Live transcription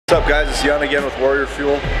What's up guys, it's Jan again with Warrior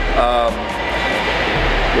Fuel.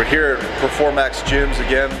 We're here at Performax Gyms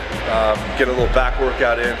again, get a little back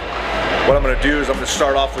workout in. What I'm going to do is I'm going to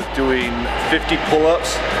start off with doing 50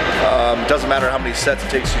 pull-ups. Doesn't matter how many sets it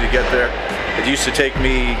takes you to get there. It used to take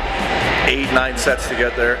me 8-9 sets to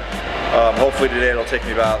get there. Hopefully today it'll take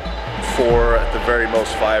me about 4, at the very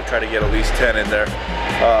most 5. Try to get at least 10 in there.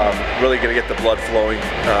 Really going to get the blood flowing,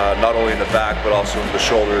 not only in the back but also in the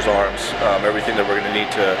shoulders, arms, everything that we're going to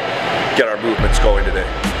need to get our movements going today.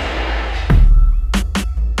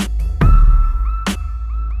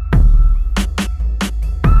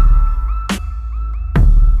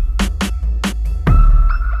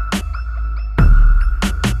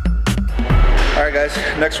 Alright guys,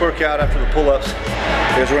 next workout after the pull-ups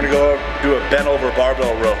is we're going to go do a bent over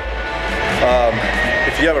barbell row.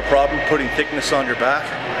 If you have a problem putting thickness on your back,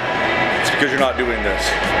 it's because you're not doing this.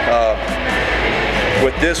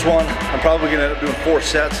 With this one, I'm probably going to end up doing 4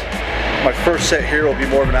 sets. My first set here will be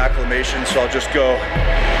more of an acclimation, so I'll just go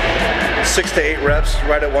 6 to 8 reps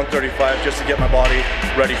right at 135 just to get my body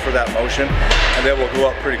ready for that motion, and then we'll go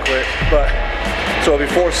up pretty quick. So it'll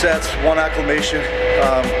be 4 sets, 1 acclimation.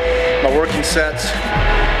 My working sets,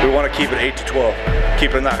 we want to keep it 8 to 12.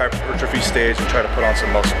 Keep it in that hypertrophy stage and try to put on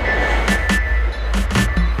some muscle.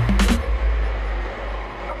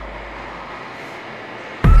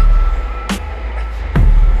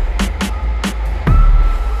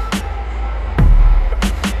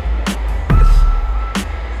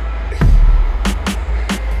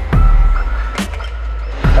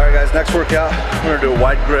 Alright guys, next workout, we're going to do a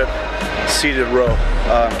wide grip seated row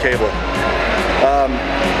cable.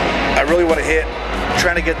 I really want to hit,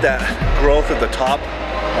 trying to get that growth at the top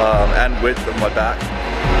and width of my back.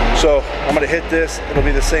 So I'm going to hit this, it'll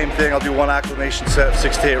be the same thing. I'll do 1 acclimation set,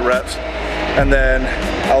 6 to 8 reps, and then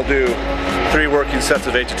I'll do 3 working sets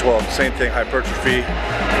of 8 to 12. Same thing, hypertrophy,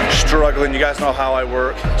 struggling, you guys know how I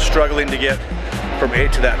work, struggling to get from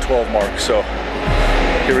 8 to that 12 mark. So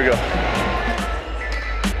here we go.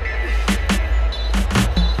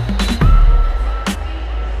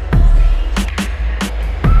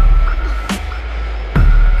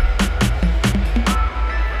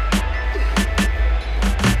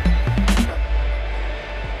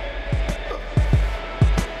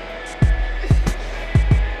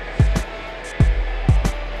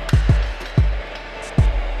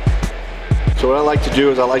 So what I like to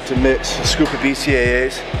do is I like to mix a scoop of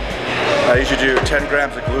BCAAs. I usually do 10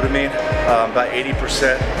 grams of glutamine, about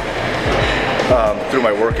 80% through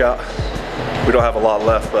my workout. We don't have a lot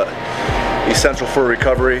left, but essential for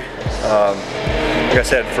recovery. Like I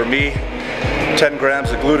said, for me, 10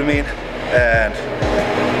 grams of glutamine and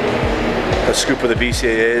a scoop of the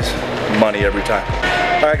BCAAs, money every time.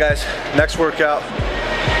 All right guys, next workout.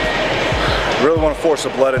 Really want to force the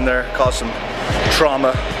blood in there, cause some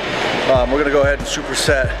trauma. We're going to go ahead and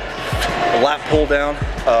superset a lat pull down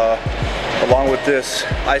along with this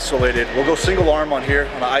isolated. We'll go single arm on here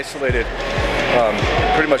on an isolated,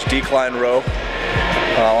 pretty much decline row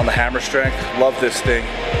on the hammer strength. Love this thing.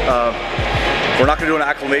 We're not going to do an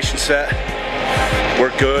acclimation set.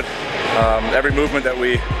 We're good. Every movement that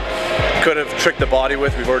we could have tricked the body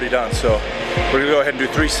with, we've already done. So we're going to go ahead and do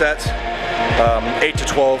 3 sets, 8 to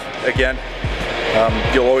 12 again.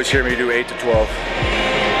 You'll always hear me do 8 to 12.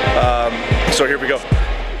 So here we go.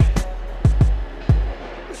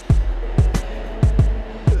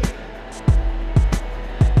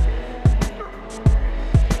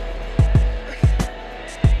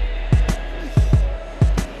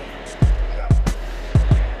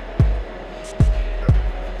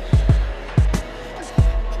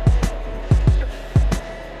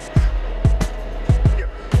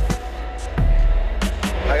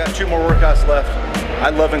 I got 2 more workouts left. I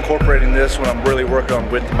love incorporating this when I'm really working on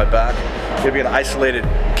width in my back. It'll be an isolated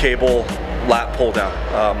cable lat pull down.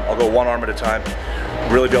 I'll go 1 arm at a time,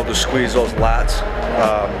 really be able to squeeze those lats.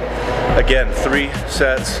 Again, 3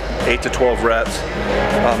 sets, 8 to 12 reps.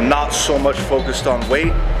 Not so much focused on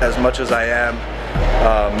weight as much as I am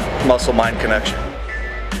muscle-mind connection.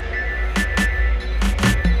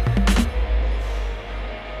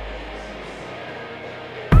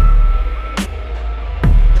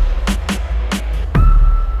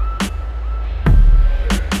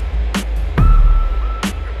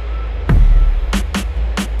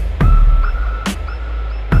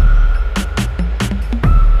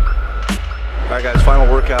 Alright guys, final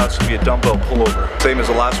workout's gonna be a dumbbell pullover. Same as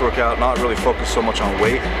the last workout, not really focused so much on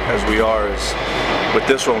weight as we are is with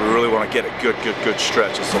this one. We really want to get a good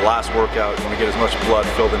stretch. It's the last workout. We want to get as much blood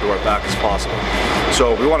filled into our back as possible.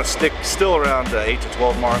 So we want to stick still around the 8 to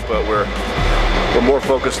 12 mark, but we're more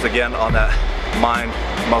focused again on that mind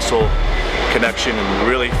muscle connection and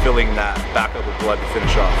really filling that back up with blood to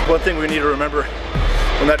finish off. One thing we need to remember,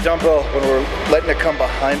 when that dumbbell, when we're letting it come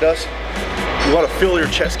behind us, you want to fill your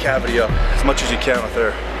chest cavity up as much as you can with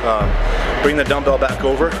air. Bring the dumbbell back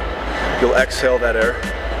over, you'll exhale that air.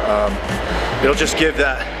 It'll just give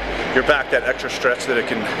your back that extra stretch that it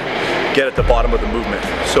can get at the bottom of the movement.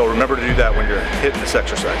 So remember to do that when you're hitting this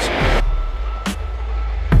exercise.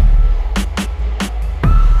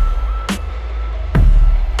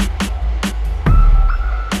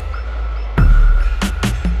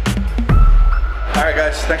 All right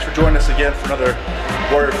guys, thanks for joining us again for another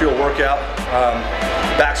Warrior Field workout.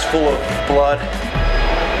 Back's full of blood.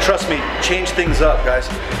 Trust me, change things up, guys.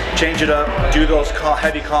 Change it up, do those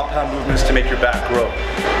heavy compound movements to make your back grow.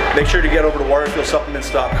 Make sure to get over to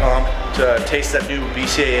warriorfieldsupplements.com to taste that new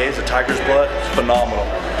BCAAs, the Tiger's Blood. It's phenomenal.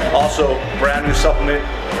 Also, brand new supplement,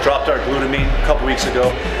 dropped our glutamine a couple weeks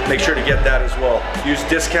ago. Make sure to get that as well. Use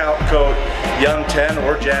discount code YOUNG10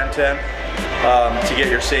 or JAN10 to get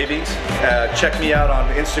your savings. Check me out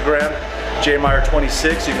on Instagram,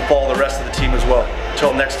 Meyer26. You can follow the rest of the team as well.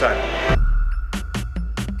 Until next time.